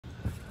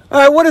All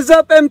right, what is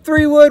up,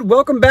 M3 Wood?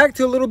 Welcome back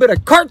to a little bit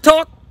of cart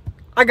talk.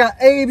 I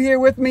got Abe here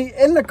with me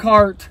in the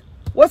cart.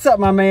 What's up,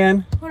 my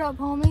man? What up,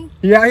 homie?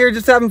 You out here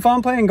just having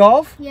fun playing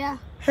golf? Yeah.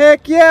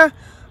 Heck yeah.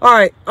 All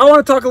right, I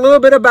want to talk a little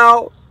bit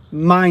about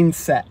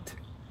mindset.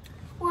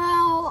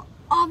 Well,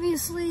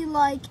 obviously,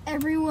 like,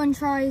 everyone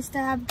tries to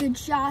have good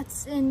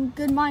shots and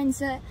good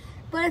mindset.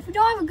 But if you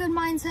don't have a good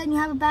mindset and you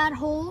have a bad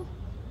hole,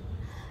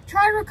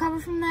 try to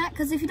recover from that.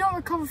 Because if you don't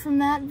recover from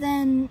that,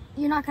 then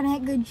you're not going to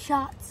hit good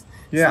shots.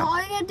 Yeah. So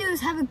all you got to do is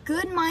have a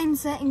good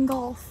mindset in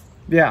golf.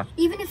 Yeah.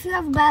 Even if you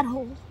have a bad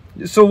hole.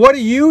 So what do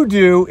you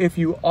do if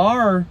you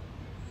are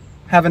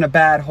having a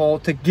bad hole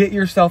to get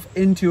yourself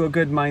into a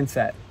good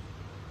mindset?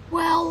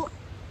 Well,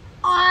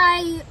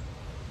 I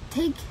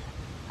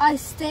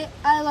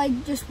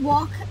just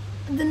walk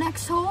the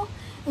next hole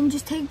and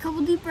just take a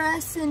couple deep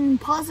breaths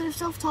and positive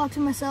self-talk to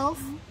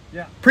myself.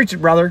 Yeah. Preach it,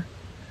 brother.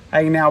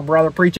 Hey, now, brother, preach it.